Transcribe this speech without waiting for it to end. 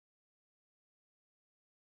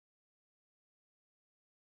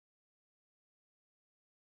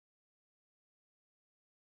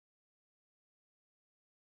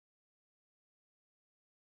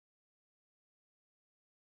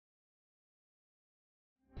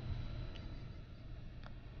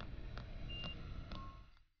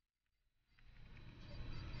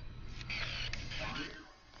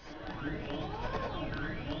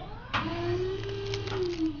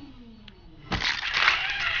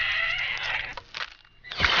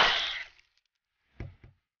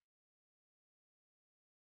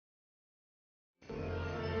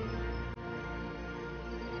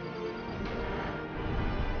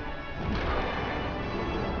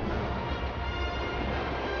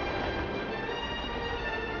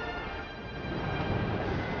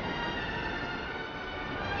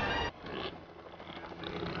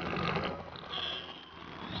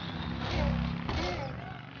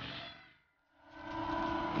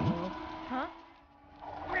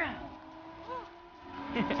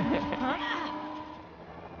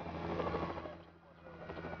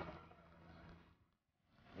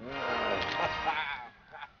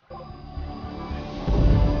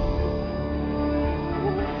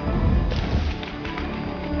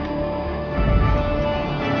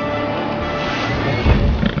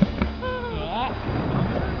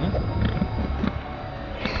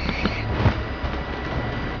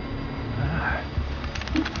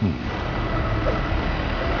I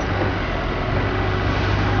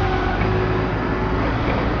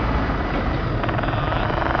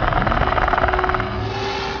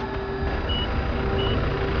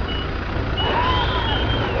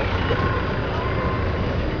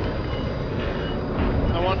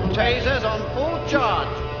want tasers on full charge.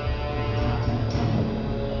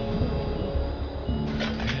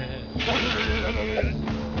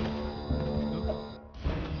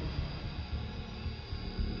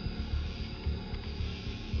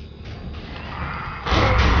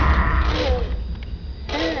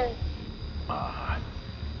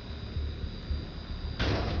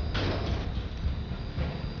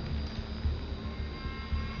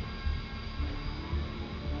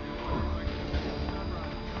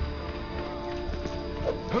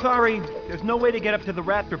 Sorry, there's no way to get up to the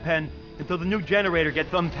raptor pen until the new generator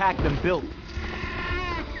gets unpacked and built.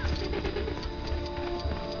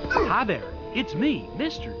 Hi there, it's me,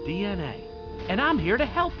 Mr. DNA, and I'm here to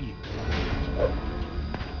help you.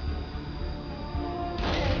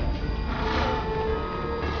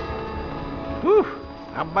 Whew,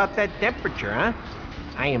 how about that temperature, huh?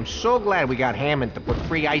 I am so glad we got Hammond to put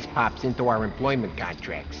free ice pops into our employment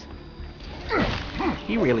contracts.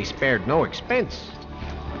 He really spared no expense.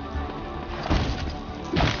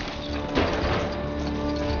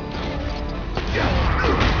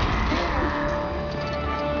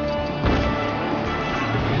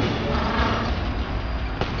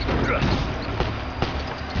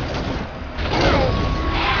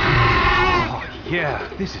 Yeah,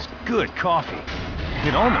 this is good coffee.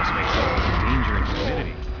 It almost makes up for the danger and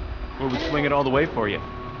humidity. Or would swing it all the way for you.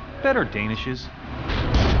 Better Danishes.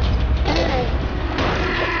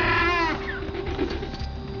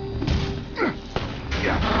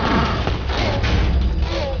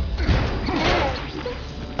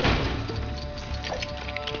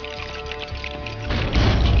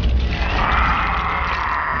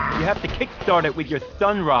 You have to kickstart it with your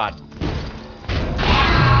stun rod.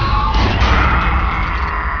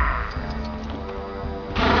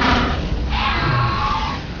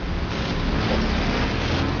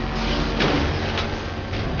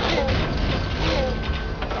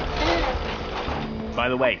 By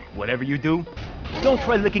the way, whatever you do, don't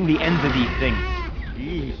try licking the ends of these things.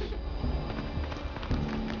 Jeez.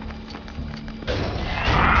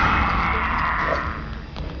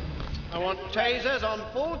 I want tasers on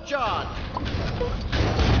full charge.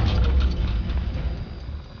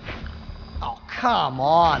 Oh, come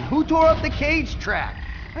on. Who tore up the cage track?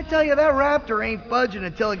 I tell you, that raptor ain't budging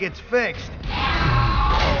until it gets fixed.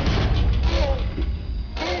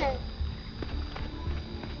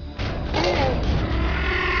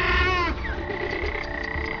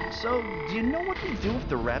 So, do you know what to do if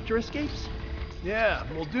the raptor escapes? Yeah,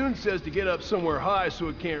 Muldoon says to get up somewhere high so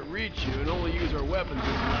it can't reach you and only use our weapons as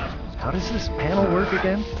the last ones. How does this panel work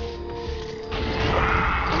again?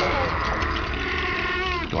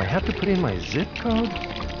 Do I have to put in my zip code? Maybe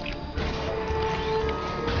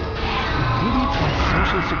it's my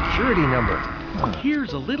social security number.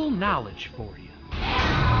 Here's a little knowledge for you.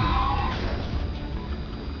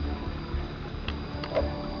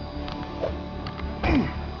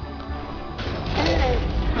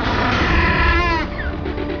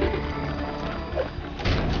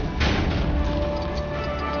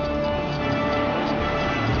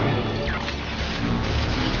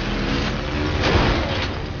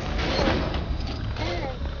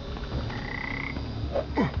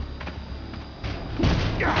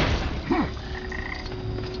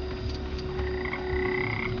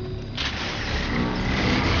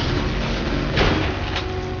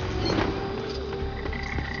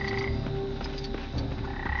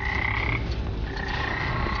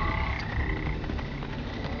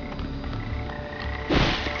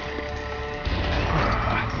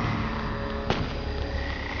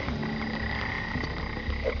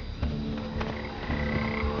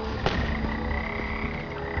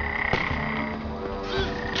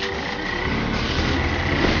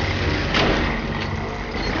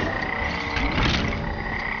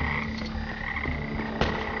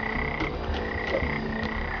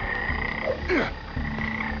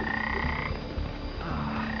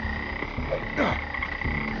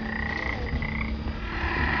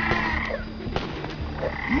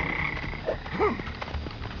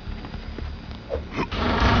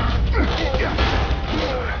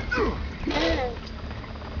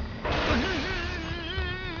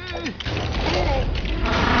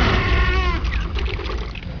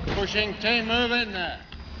 Pushing team, move in there.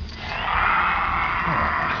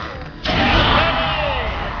 Come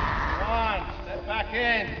on, step back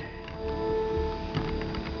in.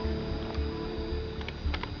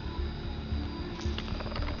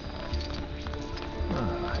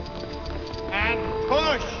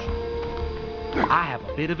 I have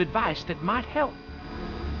a bit of advice that might help.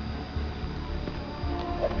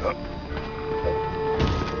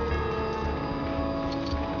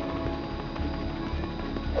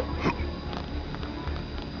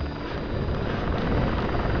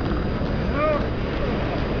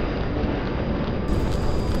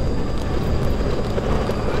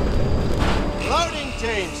 Loading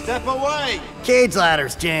team, step away. Cage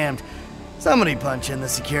ladder's jammed. Somebody punch in the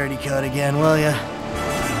security code again, will ya?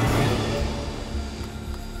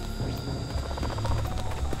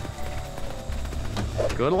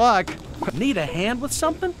 Good luck. Need a hand with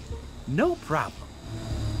something? No problem.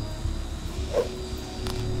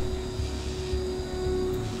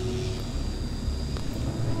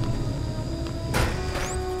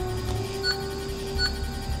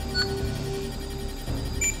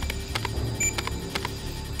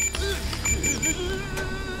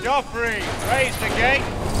 Joffrey, raise the gate.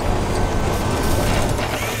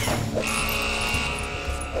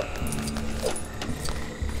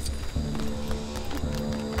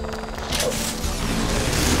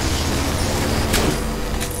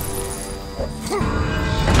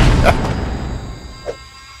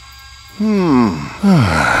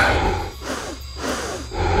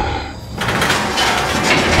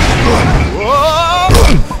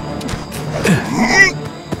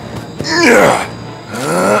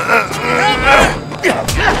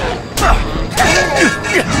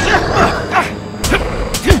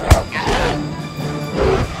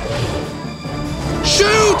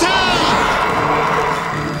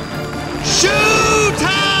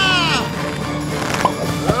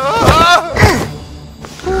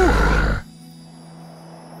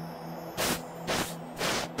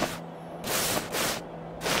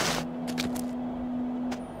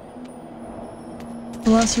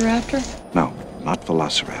 Velociraptor? No, not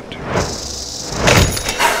Velociraptor.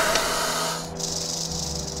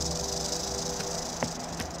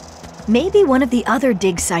 Maybe one of the other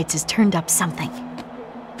dig sites has turned up something.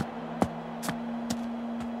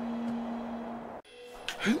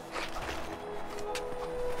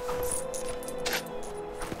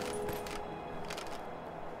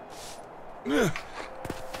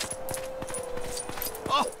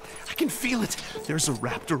 Oh, I can feel it. There's a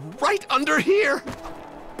raptor right under here.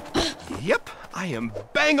 Yep, I am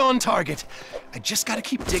bang on target. I just gotta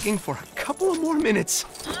keep digging for a couple of more minutes.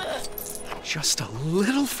 Just a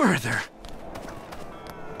little further.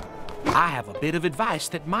 I have a bit of advice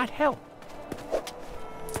that might help.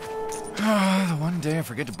 The one day I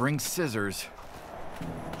forget to bring scissors.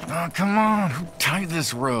 Oh, come on. Who tied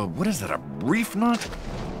this rope? What is that, a reef knot?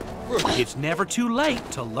 It's never too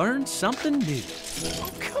late to learn something new.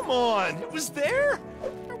 Oh, come on. It was there.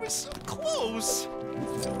 It was so close.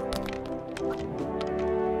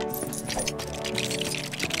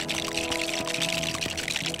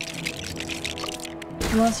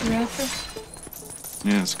 Velociraptor?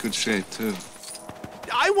 Yeah, it's good shape, too.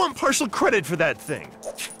 I want partial credit for that thing.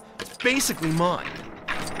 It's basically mine.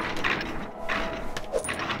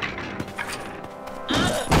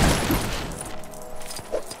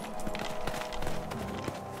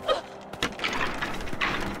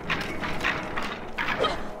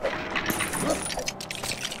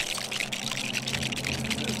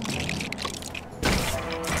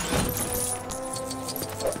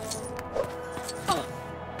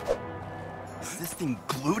 Is this thing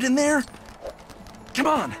glued in there? Come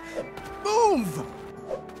on, move!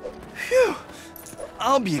 Phew!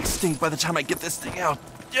 I'll be extinct by the time I get this thing out.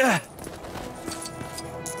 Yeah.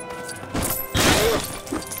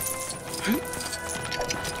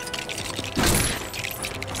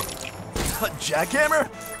 A jackhammer?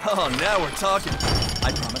 Oh, now we're talking.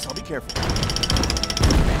 I promise I'll be careful.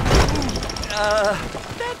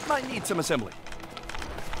 That might need some assembly.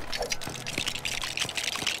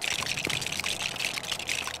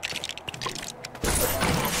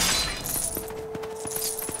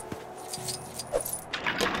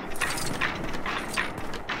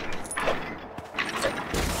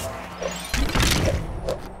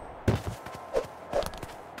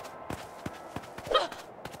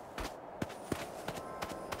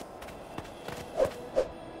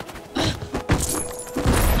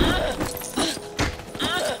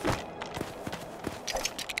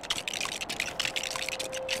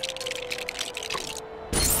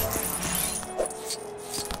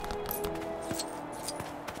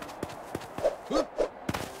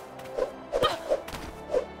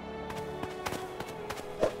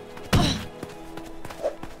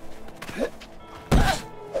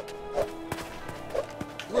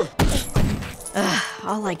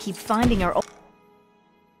 All I keep finding are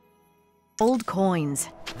old coins.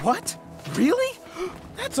 What? Really?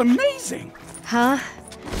 That's amazing! Huh?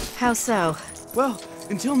 How so? Well,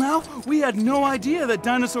 until now, we had no idea that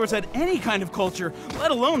dinosaurs had any kind of culture, let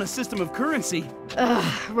alone a system of currency.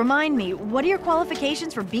 Remind me, what are your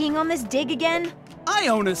qualifications for being on this dig again? I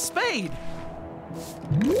own a spade.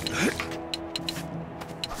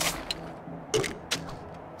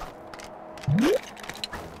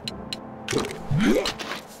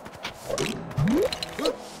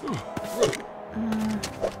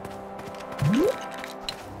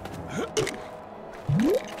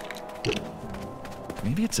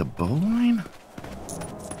 Maybe it's a bowline?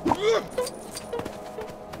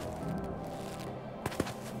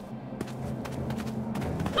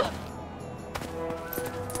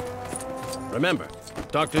 Remember,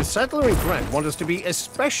 Dr. Settler and Grant want us to be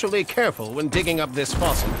especially careful when digging up this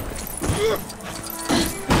fossil.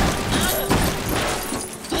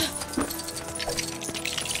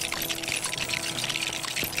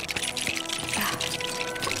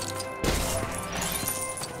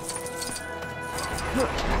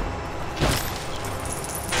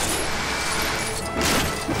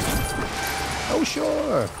 Oh,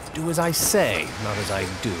 sure. Do as I say, not as I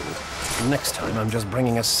do. Next time, I'm just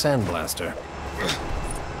bringing a sandblaster.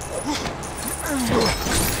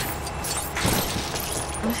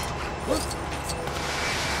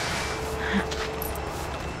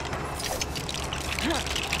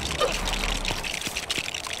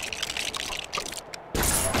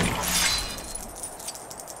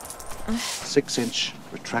 Six-inch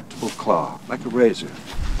retractable claw, like a razor,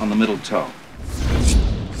 on the middle toe.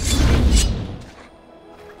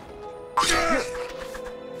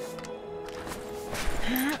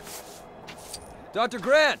 Dr.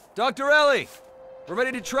 Grant! Dr. Ellie! We're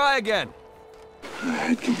ready to try again. I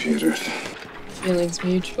hate computers. Feelings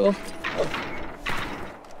mutual.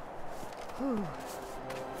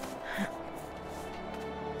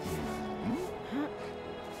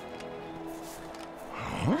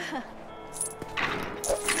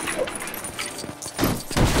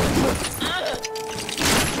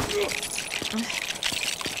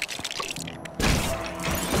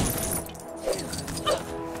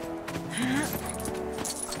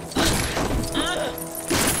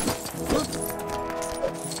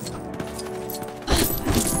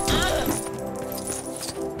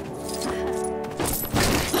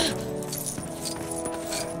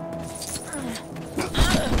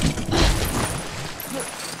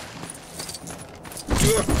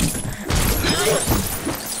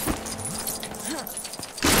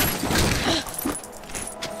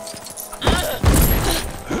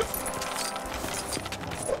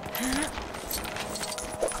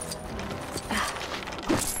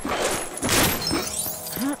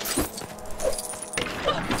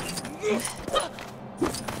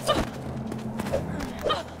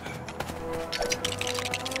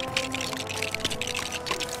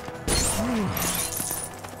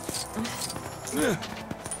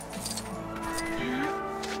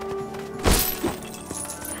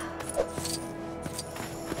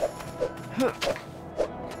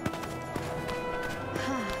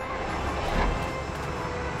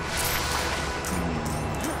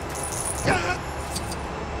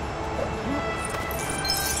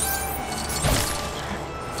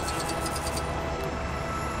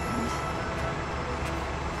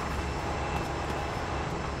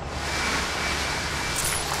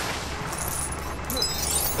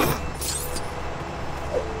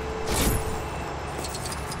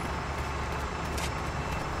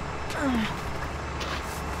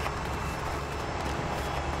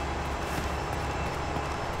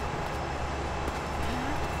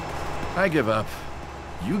 I give up.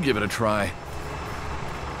 You give it a try.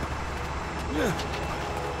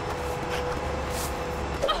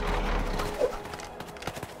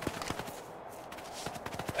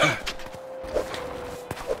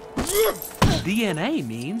 DNA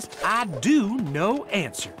means I do know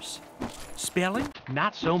answers. Spelling,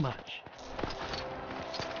 not so much.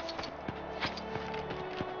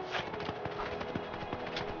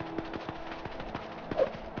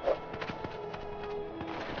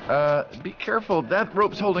 Be careful. That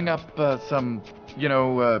rope's holding up, some,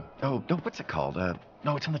 what's it called?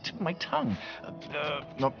 No, it's on the tip of my tongue.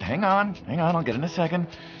 No, hang on, I'll get it in a second.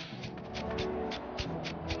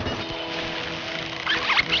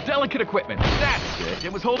 Delicate equipment. That's it.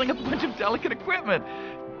 It was holding a bunch of delicate equipment.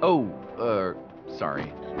 Oh,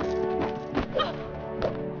 sorry.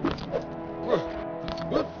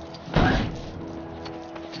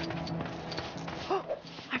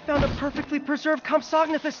 I found a perfectly preserved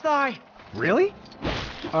Compsognathus thigh. Really?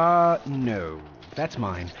 No. That's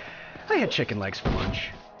mine. I had chicken legs for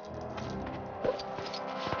lunch.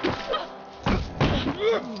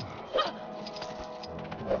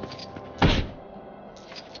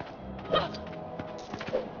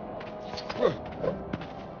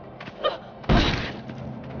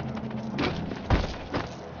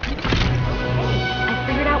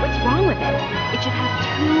 It should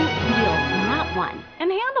have 2 wheels, not 1.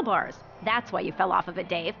 And handlebars. That's why you fell off of it,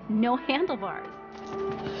 Dave. No handlebars.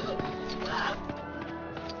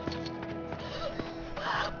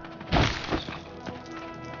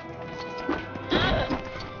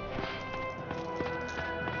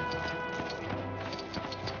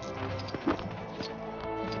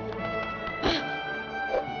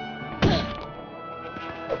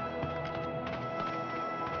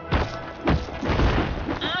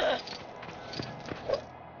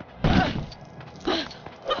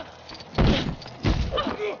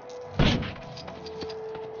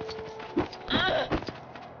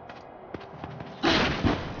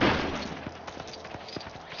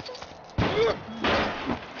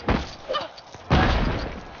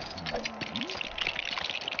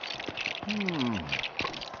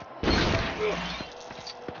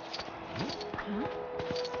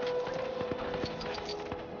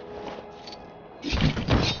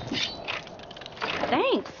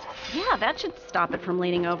 Thanks. Yeah, that should stop it from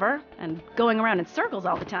leaning over and going around in circles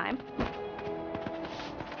all the time.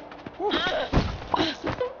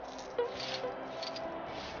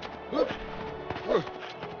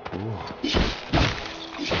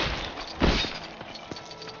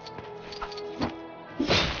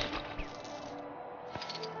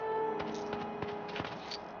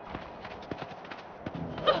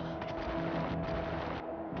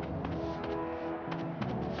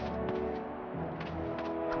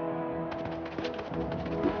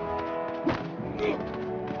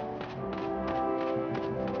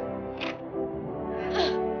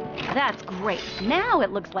 That's great. Now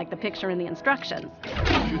it looks like the picture in the instructions.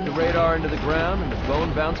 Shoot the radar into the ground and the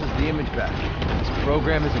phone bounces the image back. This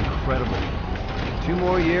program is incredible. 2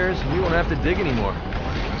 more years and we won't have to dig anymore.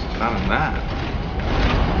 What's the fun in that?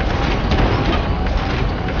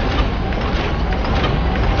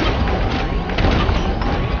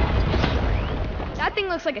 That thing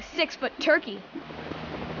looks like a 6-foot turkey.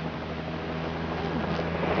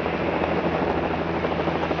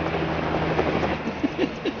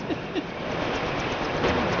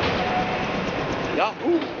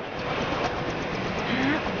 Yahoo!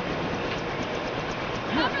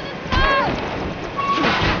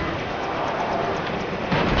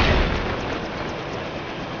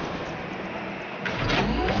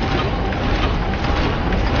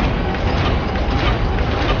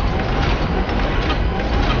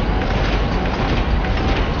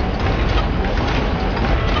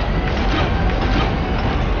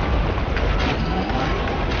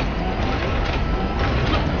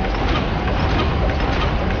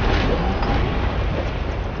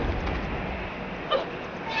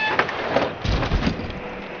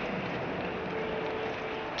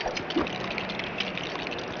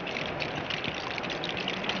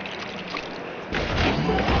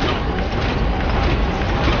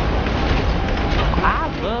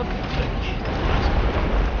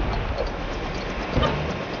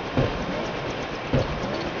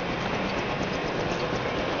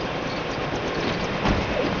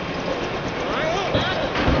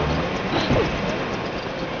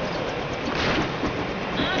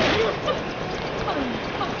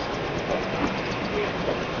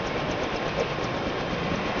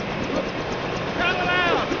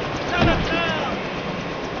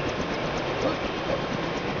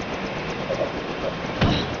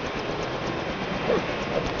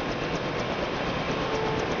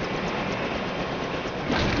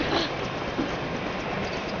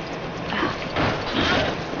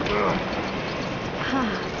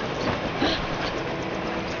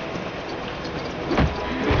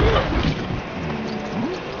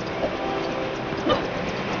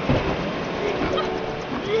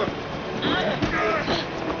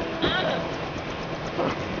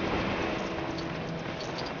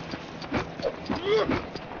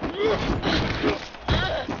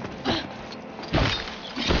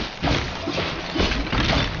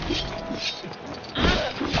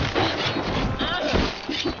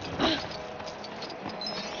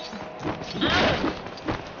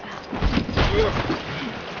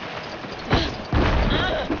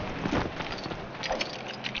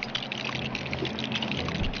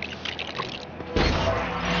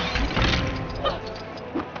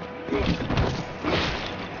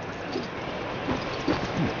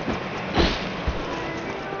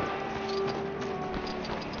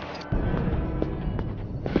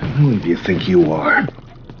 Who do you think you are?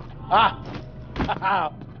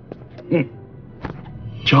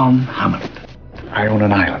 John Hammond. I own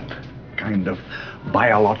an island, kind of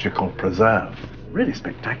biological preserve. Really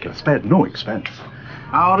spectacular, spared no expense.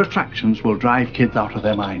 Our attractions will drive kids out of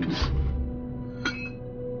their minds.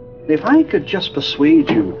 If I could just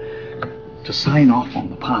persuade you to sign off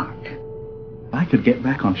on the park, I could get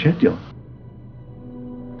back on schedule.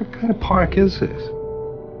 What kind of park is this?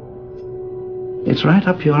 It's right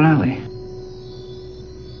up your alley.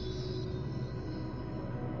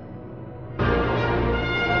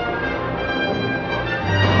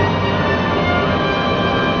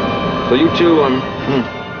 So you two,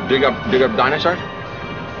 dig up dinosaurs?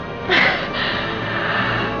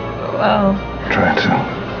 Well. Try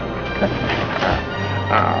to.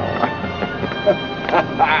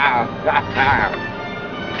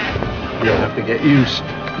 You'll have to get used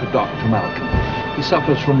to Dr. Malcolm. He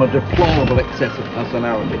suffers from a deplorable excess of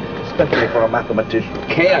personality, especially for a mathematician.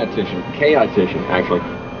 Chaotician, actually.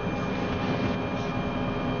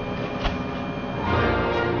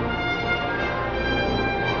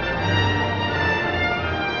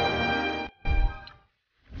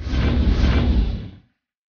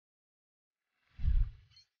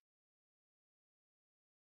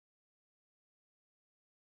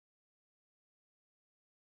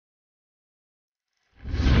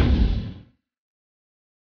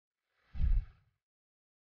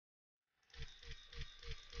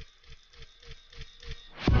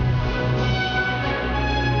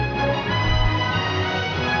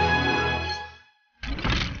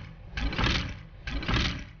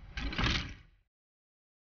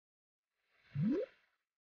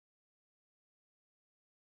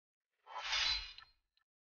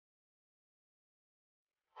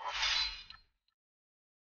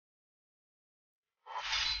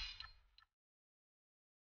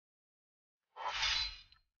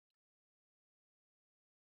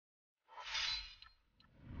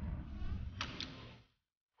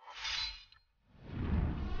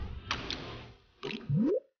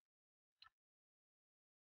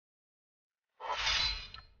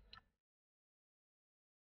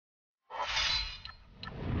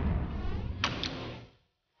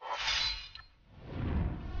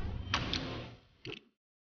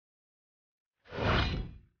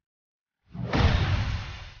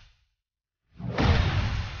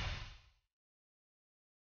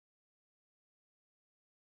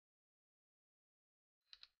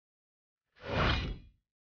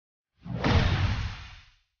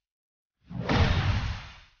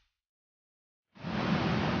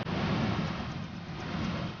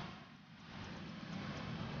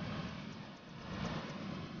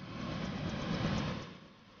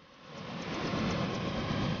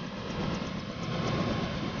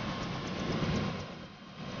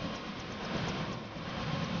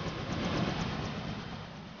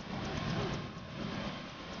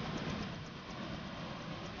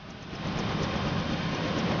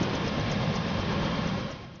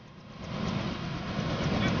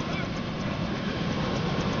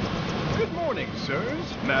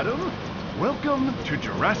 Sirs, madam, welcome to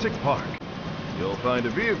Jurassic Park. You'll find a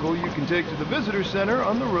vehicle you can take to the visitor center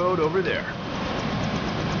on the road over there.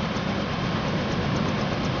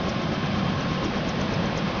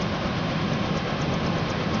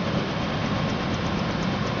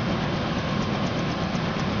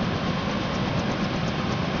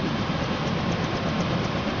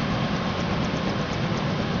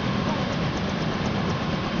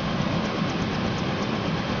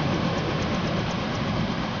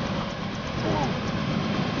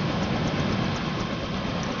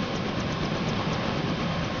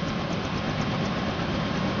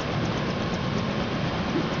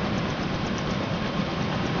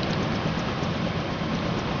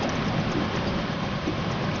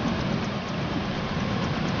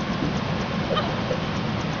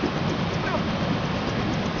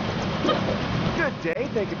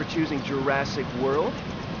 Thank you for choosing Jurassic World.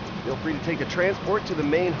 Feel free to take the transport to the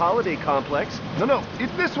main holiday complex. No,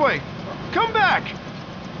 it's this way. Come back!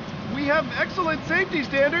 We have excellent safety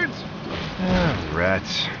standards.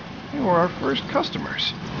 Rats. They were our first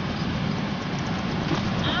customers.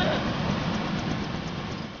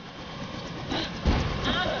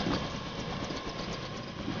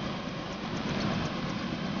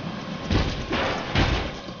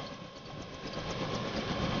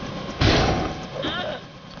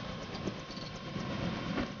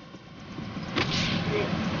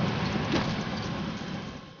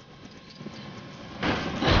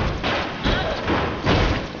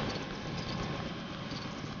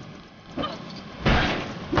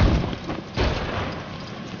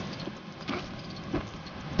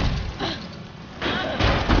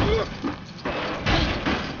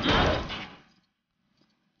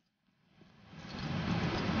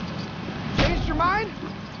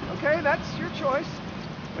 Okay, that's your choice.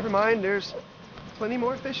 Never mind, there's plenty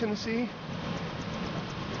more fish in the sea.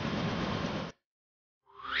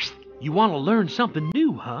 You want to learn something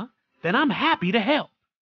new, huh? Then I'm happy to help.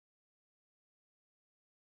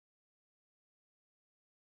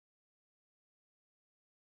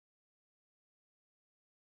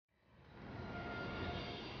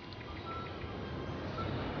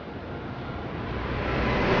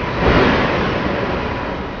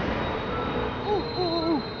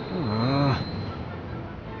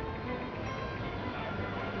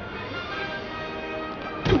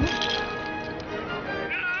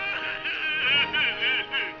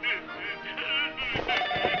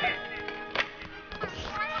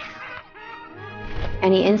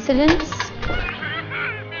 Any incidents?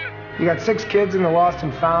 You got 6 kids in the lost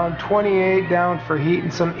and found, 28 down for heat,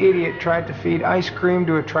 and some idiot tried to feed ice cream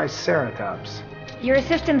to a triceratops. Your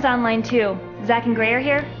assistant's online too. Zach and Gray are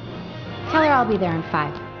here? Tell her I'll be there in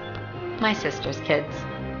 5. My sister's kids.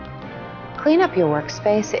 Clean up your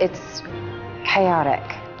workspace. It's chaotic.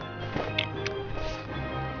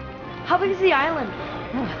 How big is the island?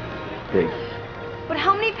 Big. But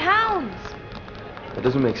how many pounds? That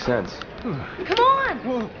doesn't make sense. Come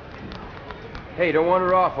on! Hey, don't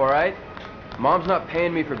wander off, all right? Mom's not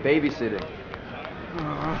paying me for babysitting.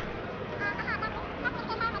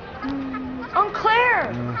 Aunt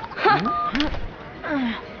Claire!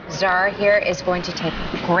 Zara here is going to take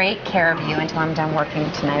great care of you until I'm done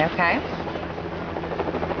working tonight, okay?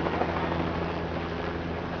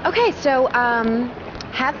 Okay, so,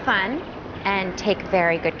 have fun and take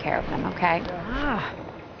very good care of them, okay?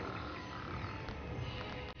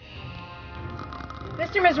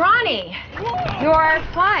 Mr. Mizrani, you are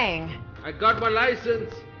flying. I got my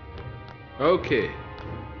license. Okay.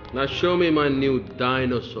 Now show me my new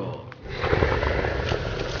dinosaur.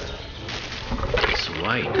 It's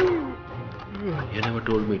white. You never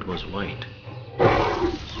told me it was white.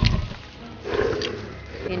 The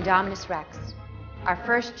Indominus Rex, our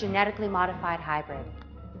first genetically modified hybrid.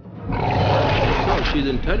 Oh, she's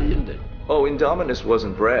intelligent then. Oh, Indominus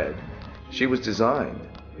wasn't bred. She was designed.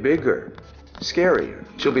 Bigger. Scarier.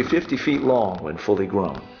 She'll be 50 feet long when fully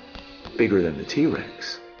grown. Bigger than the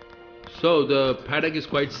T-Rex. So the paddock is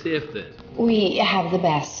quite safe then? We have the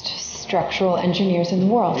best structural engineers in the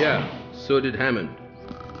world. Yeah, so did Hammond.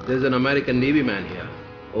 There's an American Navy man here,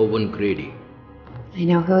 Owen Grady. I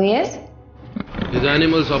know who he is. His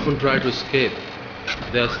animals often try to escape.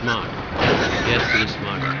 They're smart. Yes, he's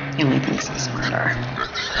smart. He only thinks he's smarter.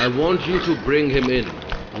 I want you to bring him in.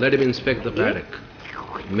 Let him inspect the paddock.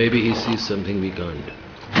 Maybe he sees something we can't.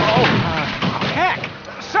 Heck!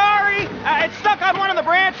 Sorry! It's stuck on one of the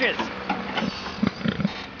branches!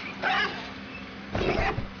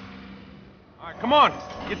 Alright, come on.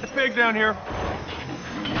 Get the pig down here.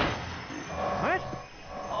 What?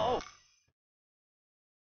 Oh.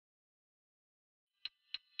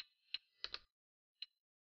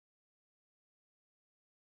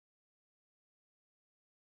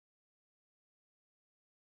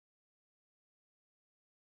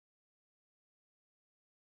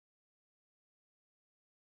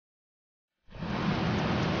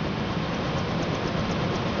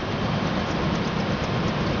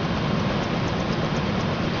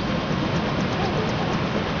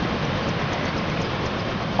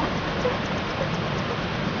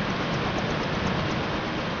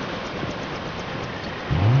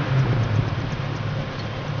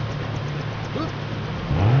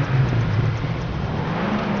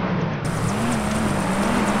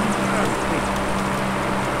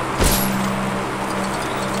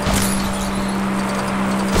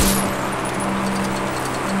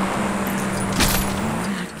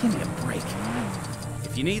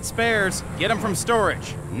 If you need spares, get them from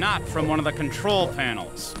storage, not from one of the control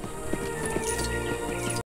panels.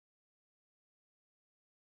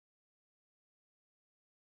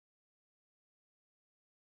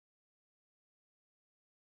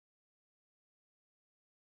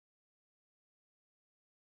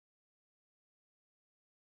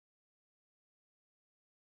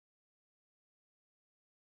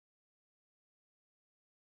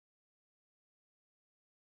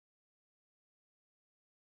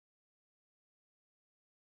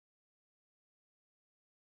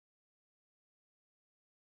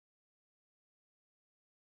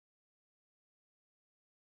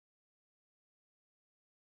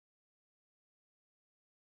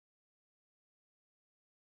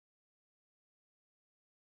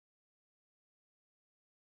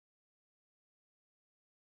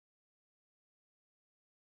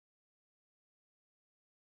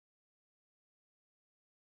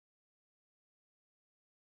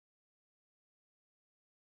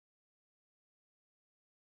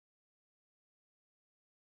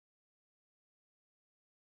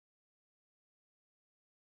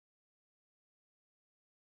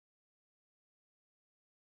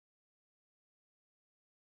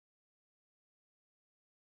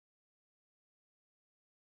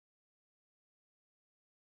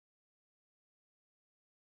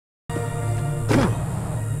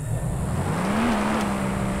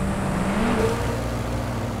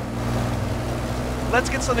 Let's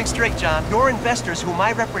get something straight, John. Your investors, whom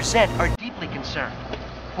I represent, are deeply concerned.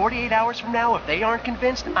 48 hours from now, if they aren't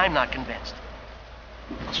convinced, I'm not convinced.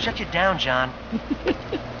 I'll shut you down, John.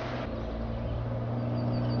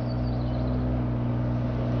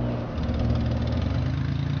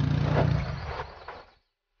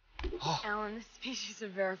 Alan, this species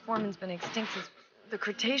of variformin's been extinct since the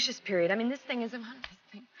Cretaceous period. I mean, this thing is a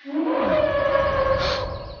thing.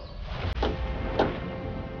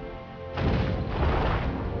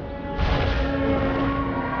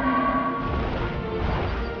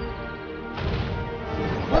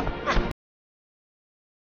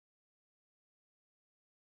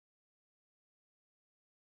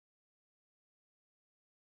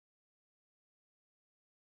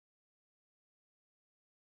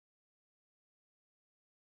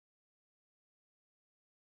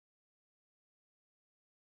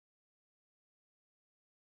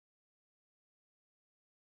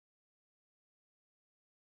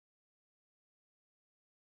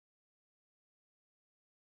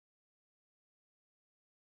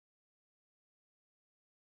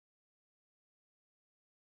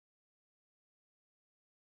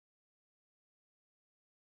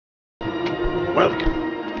 Welcome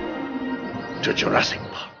to Jurassic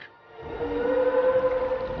Park.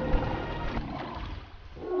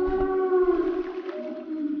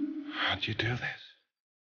 How'd you do this?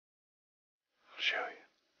 I'll show you.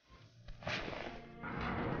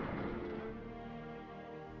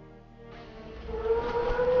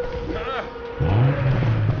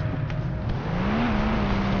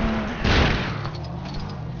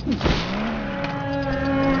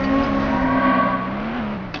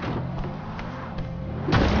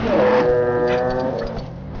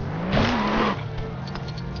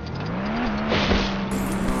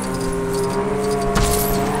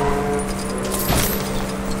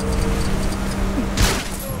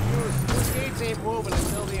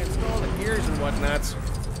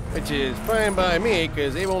 Which is fine by me,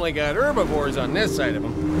 because they've only got herbivores on this side of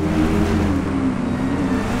them.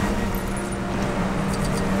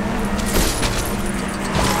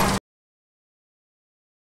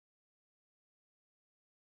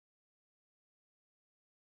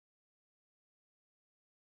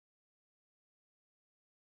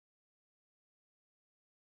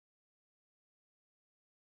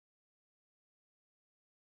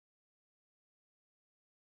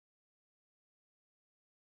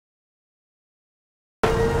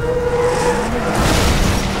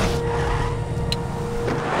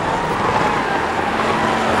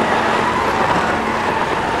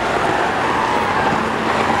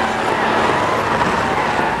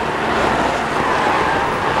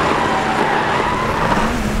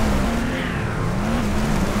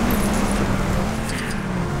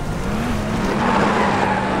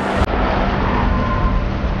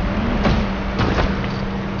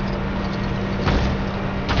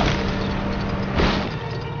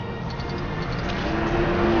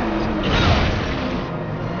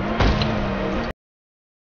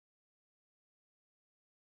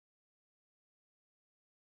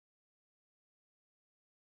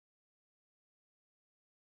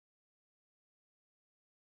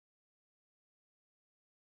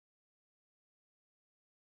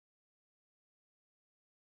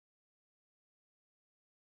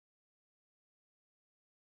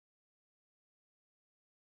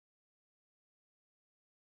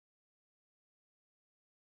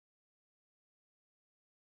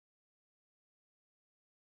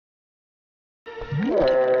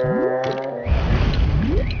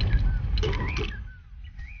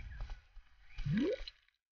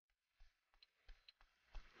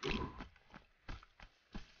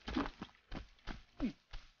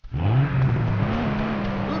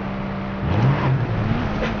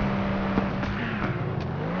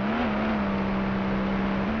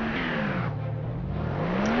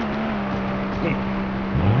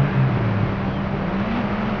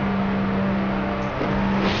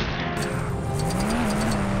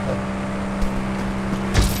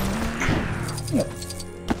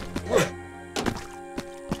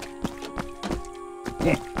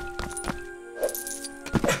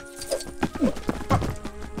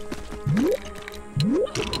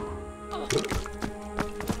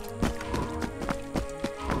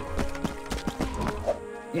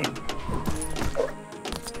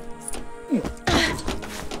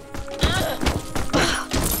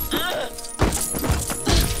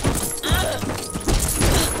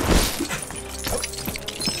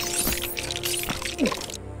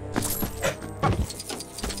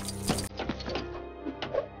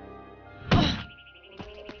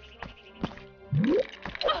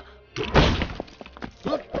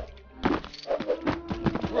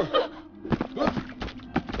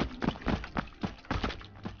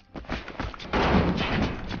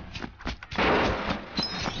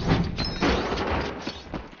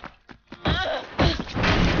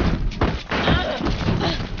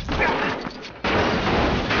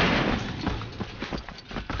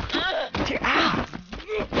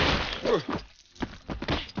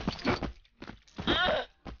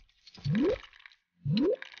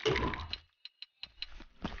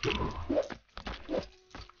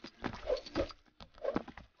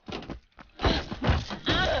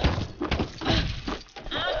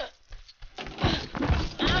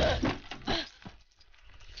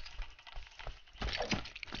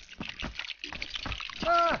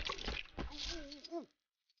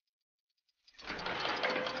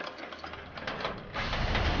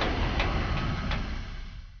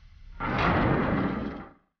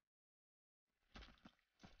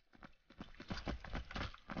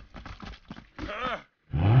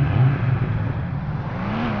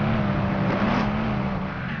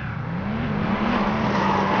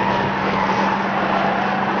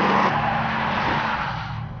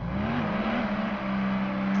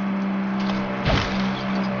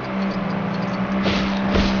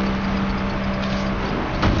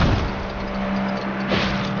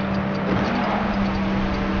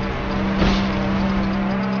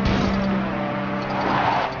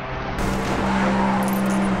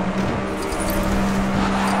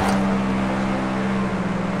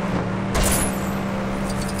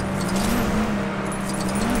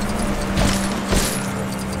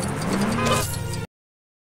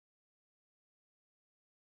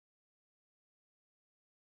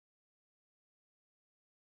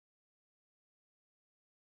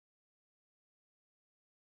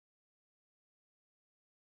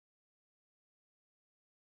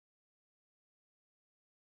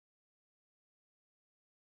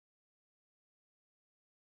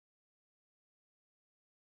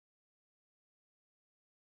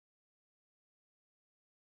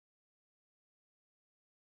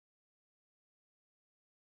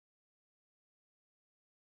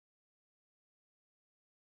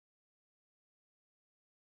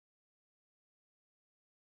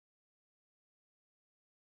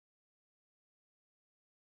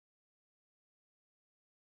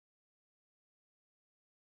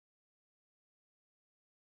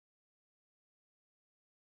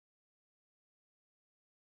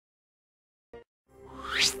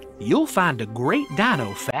 You'll find a great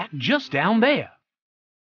dino fact just down there.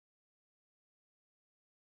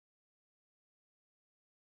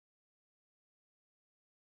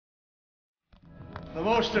 The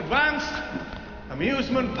most advanced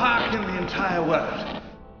amusement park in the entire world.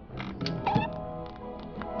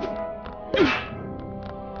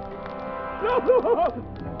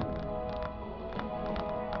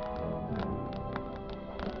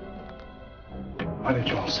 Why don't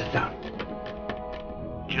you all sit down?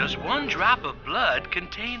 Just one drop of blood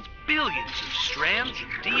contains billions of strands of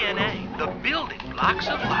DNA, the building blocks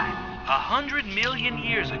of life. 100 million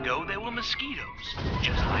years ago, there were mosquitoes,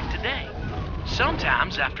 just like today.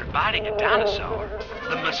 Sometimes, after biting a dinosaur,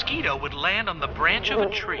 the mosquito would land on the branch of a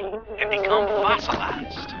tree and become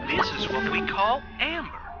fossilized. This is what we call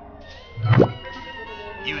amber.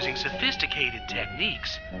 Using sophisticated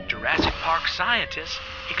techniques, Jurassic Park scientists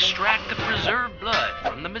extract the preserved blood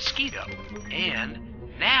from the mosquito, and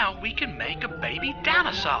now we can make a baby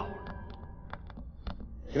dinosaur.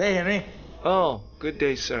 G'day, Henry. Oh, good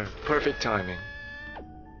day, sir. Perfect timing.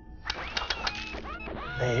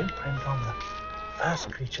 They imprint on the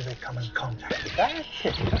first creature they come in contact with. That's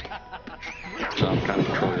it. Some kind of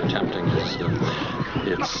control you're attempting is,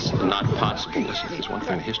 it's not possible. There's one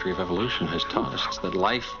thing the history of evolution has taught us. It's that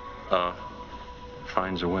life,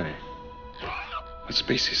 finds a way. What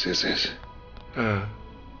species is this?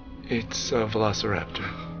 It's a velociraptor.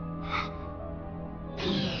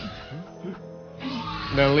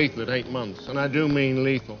 They're lethal at 8 months, and I do mean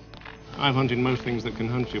lethal. I've hunted most things that can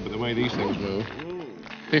hunt you, but the way these things move,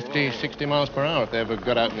 50, 60 miles per hour if they ever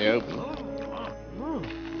got out in the open.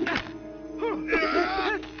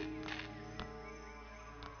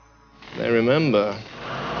 They remember.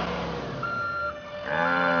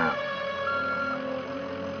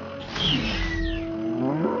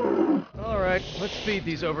 All right, let's feed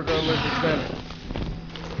these overgrown lizards then.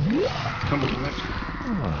 Come on, let's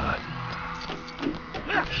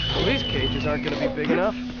Well, these cages aren't going to be big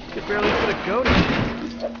enough. Could barely fit a goat in.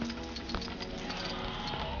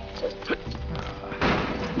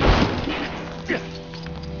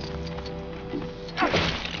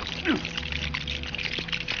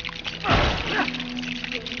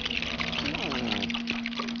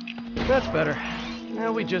 That's better.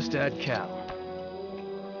 Now we just add cow.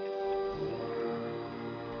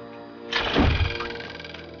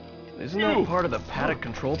 Isn't that part of the paddock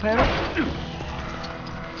control panel?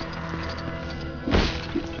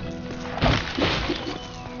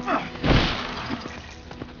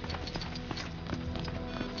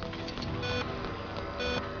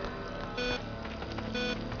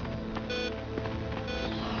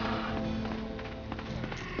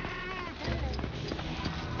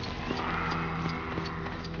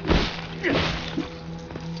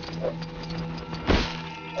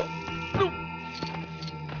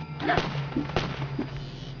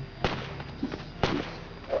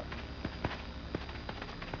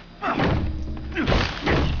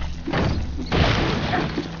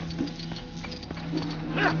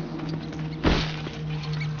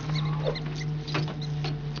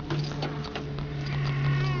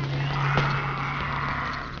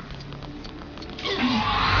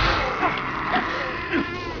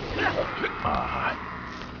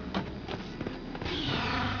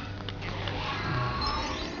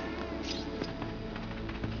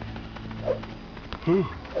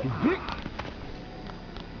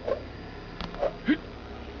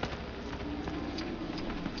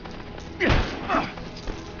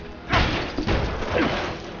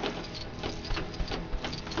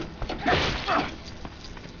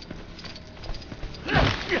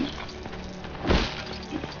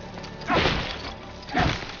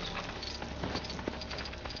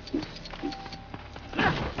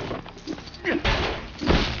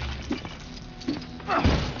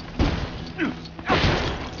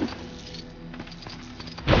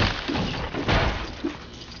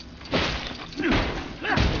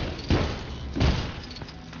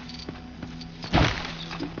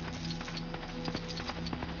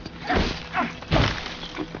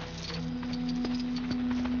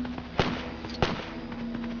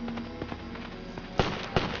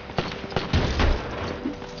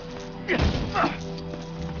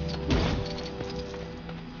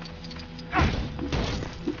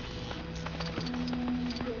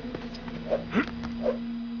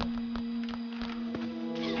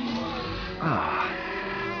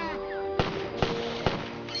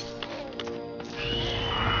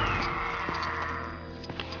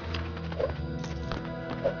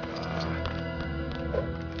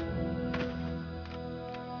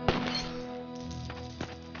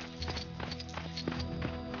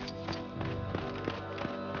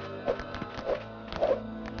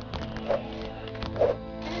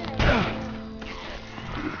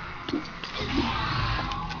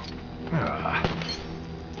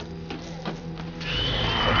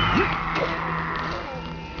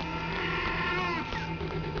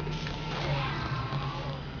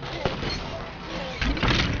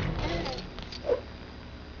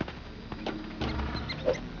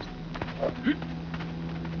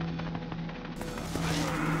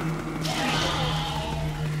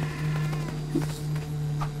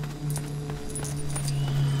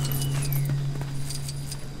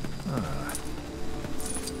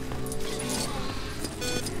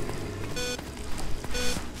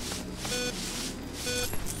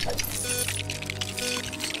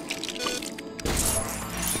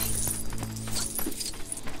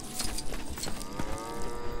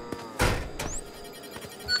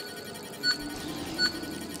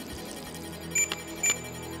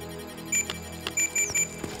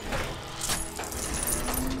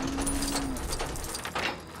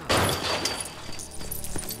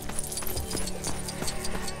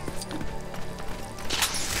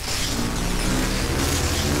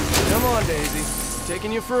 Daisy.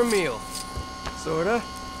 Taking you for a meal. Sorta.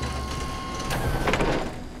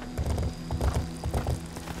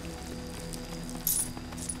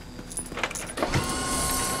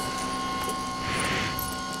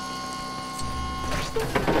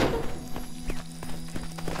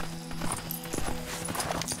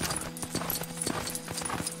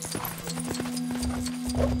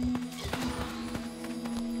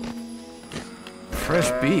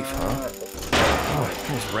 Fresh beef, huh? Boy,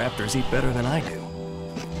 those raptors eat better than I do.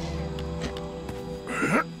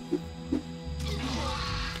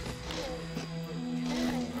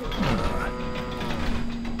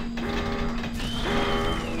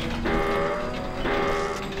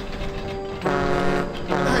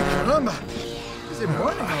 Ay, caramba! Is it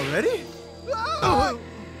morning already? Ah!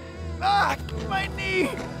 Ah! My knee!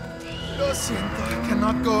 Lo siento, I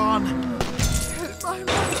cannot go on. My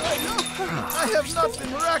mother, I have not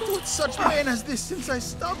been racked with such pain as this since I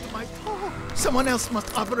stubbed my toe. Someone else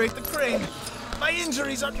must operate the crane. My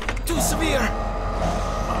injuries are too severe.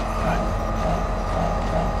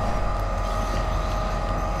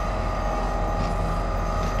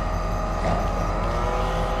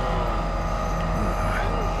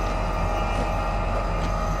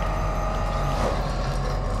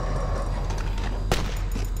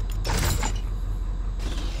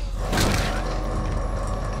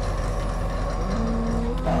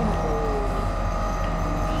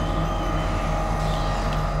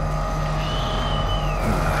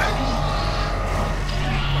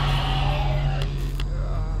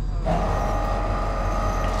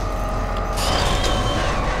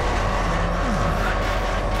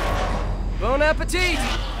 Bon appetit!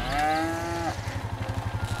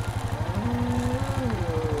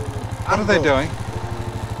 What are they doing?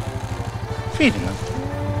 Feeding them.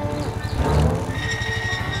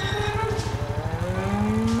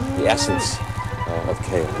 The essence of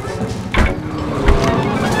chaos.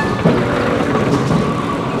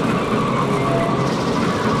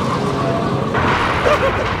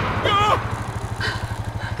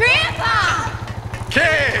 Grandpa!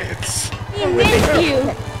 Kids! We miss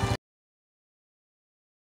you.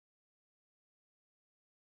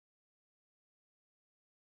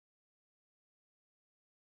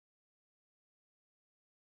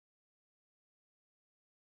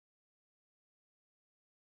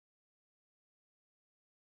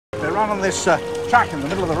 They run on this track in the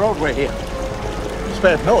middle of the roadway here.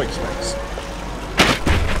 Spared no expense.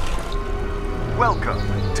 Welcome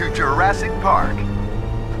to Jurassic Park.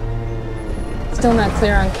 Still not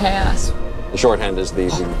clear on chaos. The shorthand is the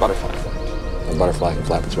butterfly effect. A butterfly can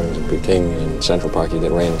flap its wings and be king. In Central Park, you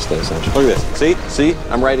get rain instead of sunshine. Look at this. See?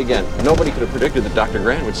 I'm right again. Nobody could have predicted that Dr.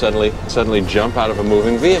 Grant would suddenly jump out of a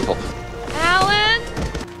moving vehicle. Alan?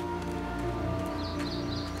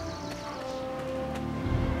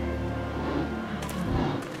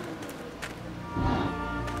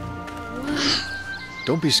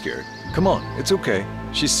 Don't be scared. Come on, it's okay.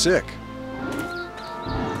 She's sick.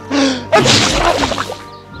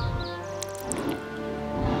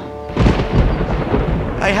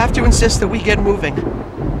 I have to insist that we get moving.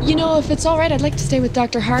 You know, if it's all right, I'd like to stay with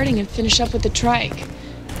Dr. Harding and finish up with the trike.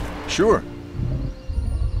 Sure.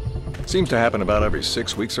 Seems to happen about every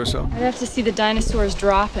 6 weeks or so. I'd have to see the dinosaurs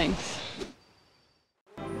dropping.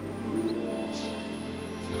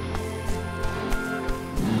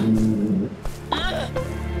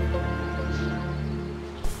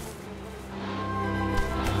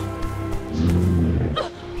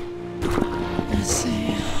 Let's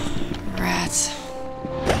see. Rats.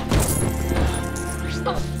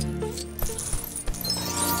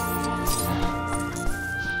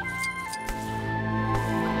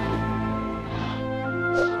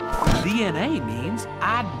 DNA means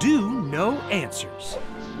I do know answers.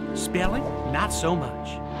 Spelling, not so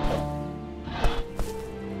much.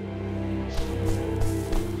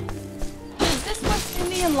 Is this West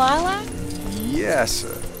Indian lilac? Yes,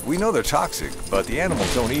 we know they're toxic, but the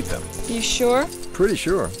animals don't eat them. You sure? Pretty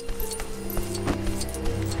sure.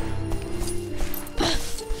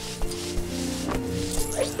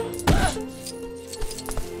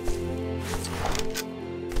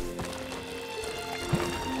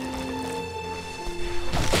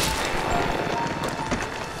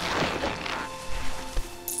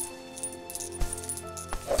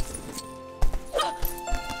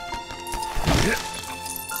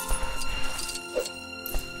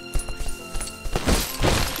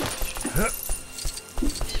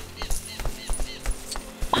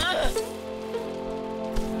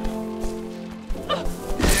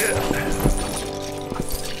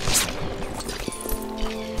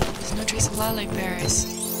 There's no trace of lilac berries.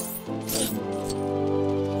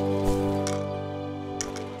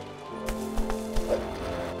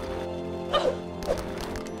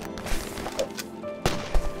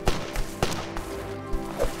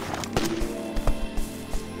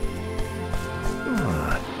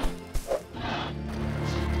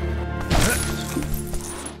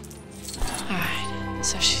 Alright,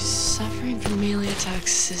 so she's suffering from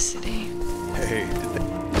toxicity. Hey, did they...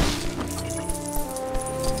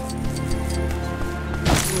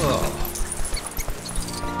 Whoa.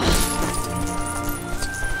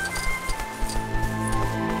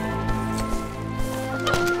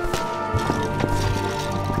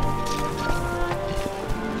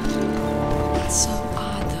 It's so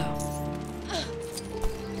odd, though.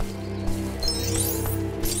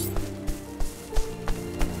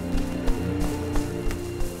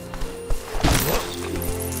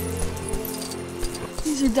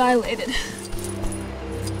 These are dilated.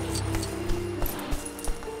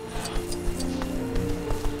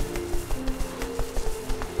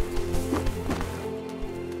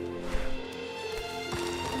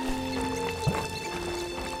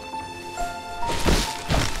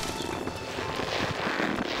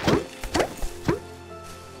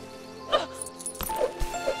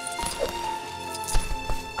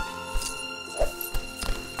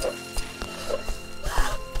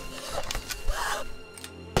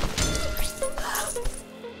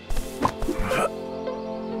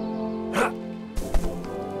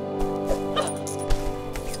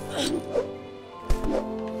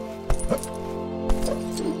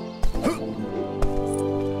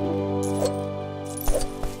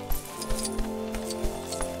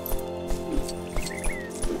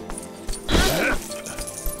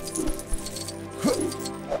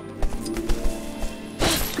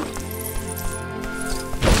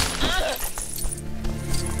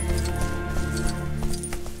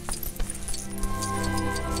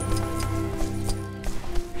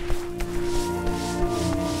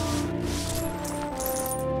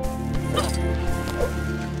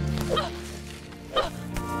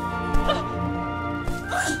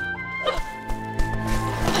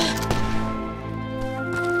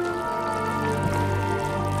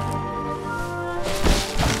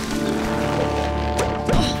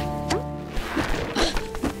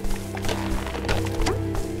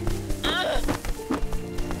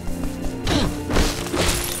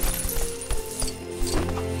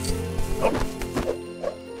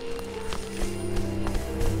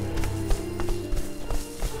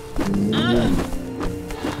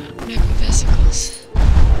 Macrovesicles.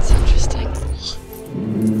 It's interesting.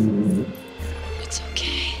 It's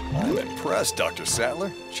okay. I'm impressed, Dr.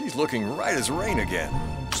 Sattler. She's looking right as rain again.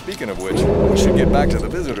 Speaking of which, we should get back to the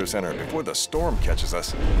visitor center before the storm catches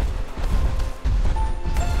us.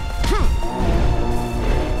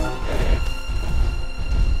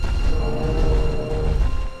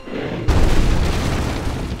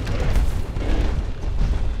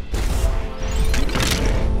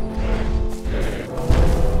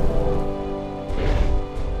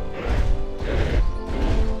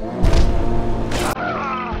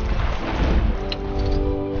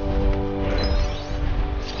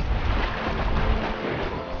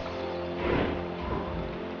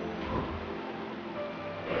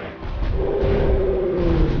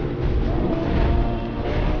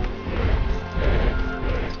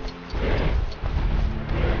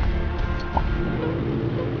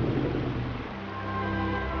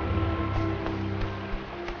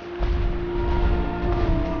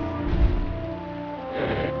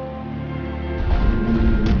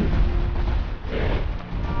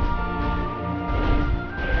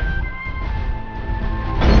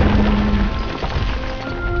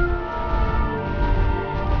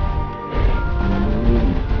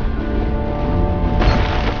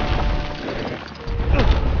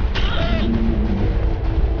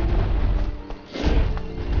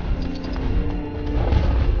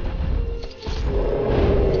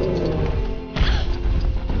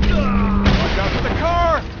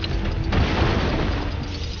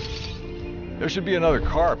 There should be another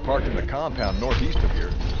car parked in the compound northeast of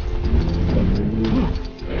here.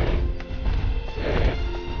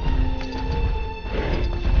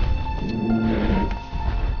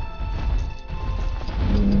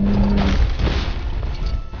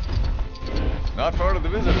 Not far to the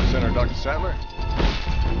visitor center, Dr. Sattler.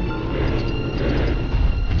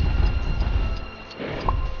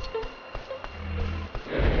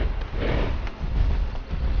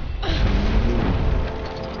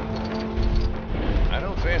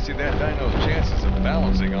 Fancy that dino's chances of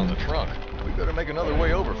balancing on the trunk. We better make another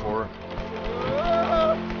way over for her.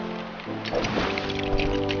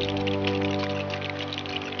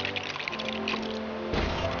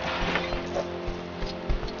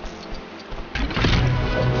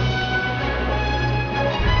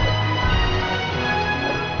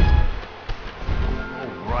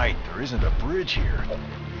 Oh, right, there isn't a bridge here.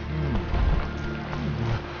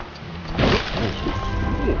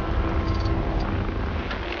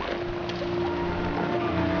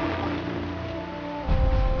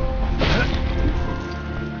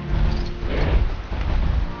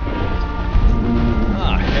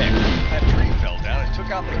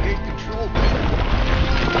 Out the gate control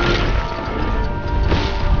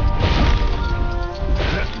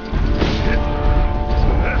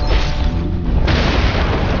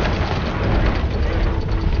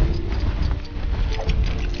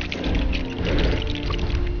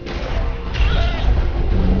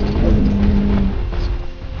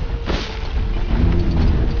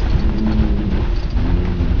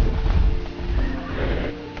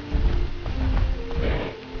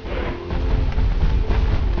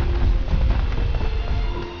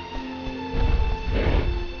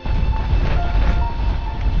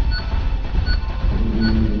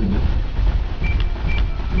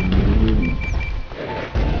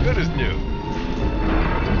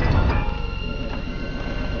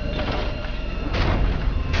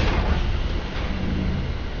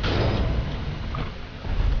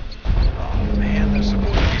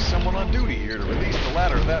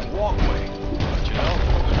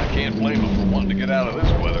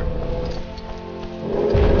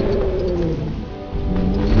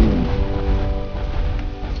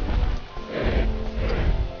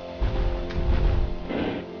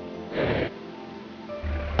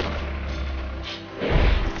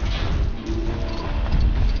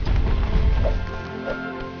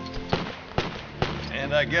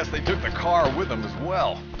I guess they took the car with them as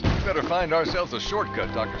well. We better find ourselves a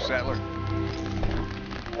shortcut, Dr. Sattler.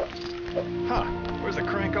 Huh, where's the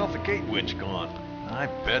crank off the gate winch gone? I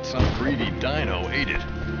bet some greedy dino ate it.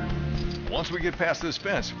 Once we get past this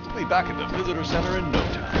fence, we'll be back at the visitor center in no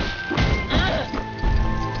time.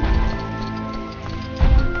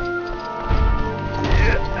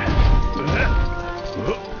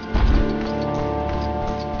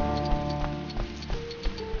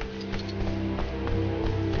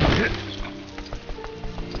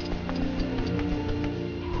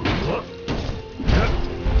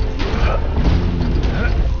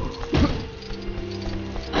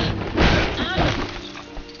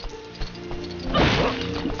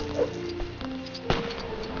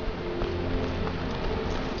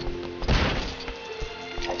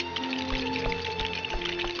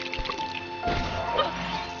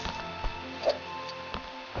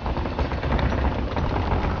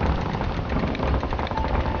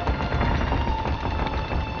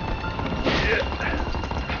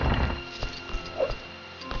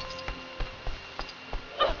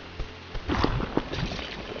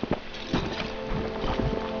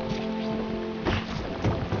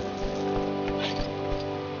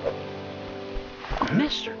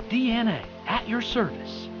 DNA at your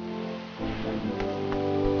service.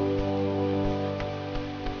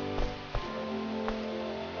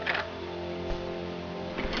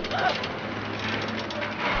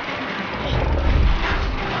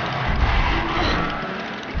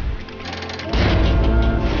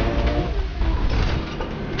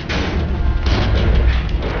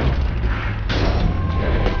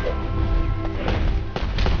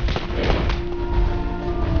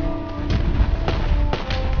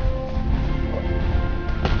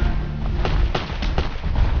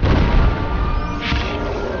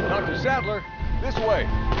 This way. You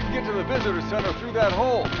can get to the visitor center through that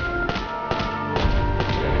hole.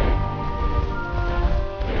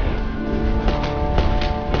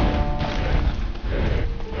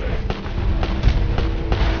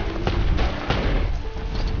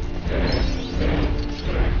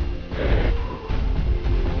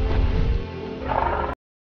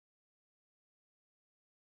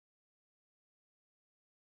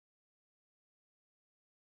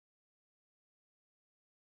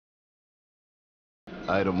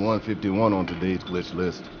 Item 151 on today's glitch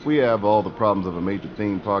list. We have all the problems of a major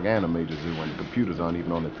theme park and a major zoo, and the computers aren't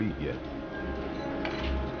even on their feet yet.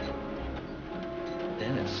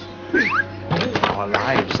 Dennis, our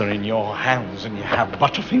lives are in your hands and you have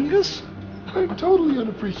butterfingers? I'm totally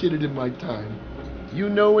unappreciated in my time. You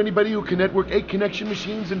know anybody who can network 8 connection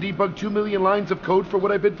machines and debug 2 million lines of code for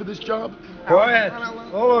what I bid for this job? Quiet,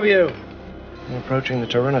 all of you. I'm approaching the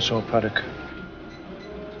Tyrannosaur paddock.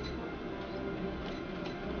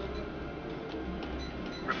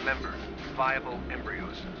 Remember, viable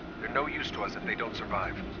embryos. They're no use to us if they don't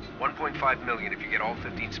survive. 1.5 million if you get all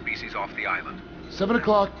 15 species off the island. 7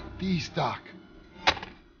 o'clock, the East Dock.